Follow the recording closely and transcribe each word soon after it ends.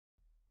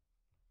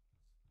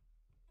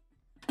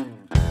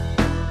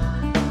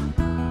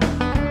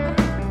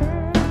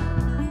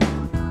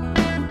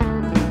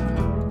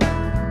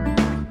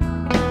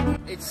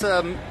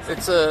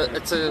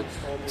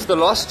it's the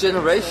lost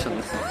generation,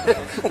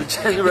 the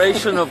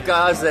generation of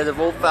guys that have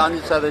all found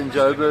each other in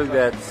Joburg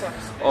that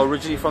are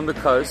originally from the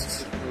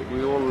coast.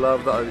 We all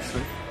love the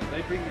ocean,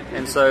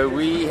 and so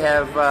we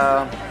have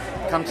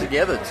come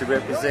together to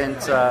represent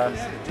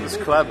this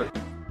club.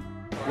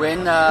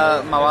 When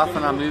my wife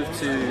and I moved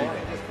to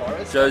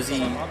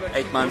Josie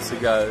 8 months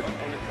ago,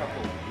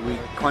 we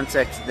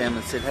contacted them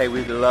and said, hey,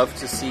 we'd love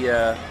to see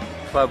a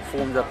club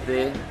formed up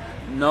there.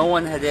 No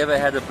one had ever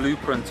had a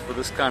blueprint for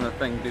this kind of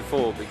thing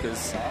before,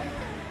 because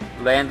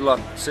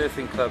landlocked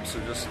surfing clubs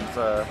were just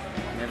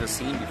never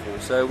seen before.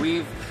 So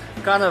we've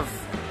kind of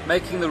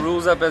making the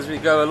rules up as we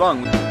go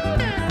along.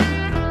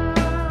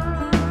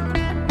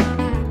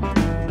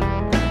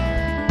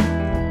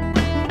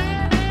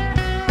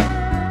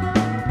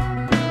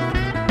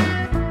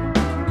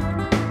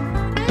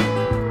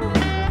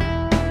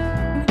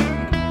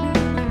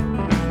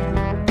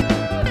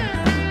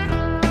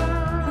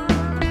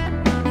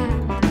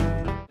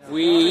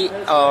 We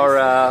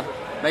are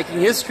making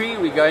history.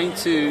 We're going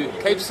to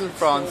Cape St.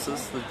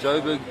 Francis. The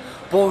Joburg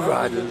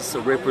Boardriders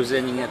are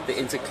representing at the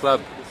Inter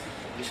Club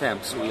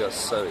Champs. We are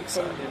so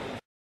excited.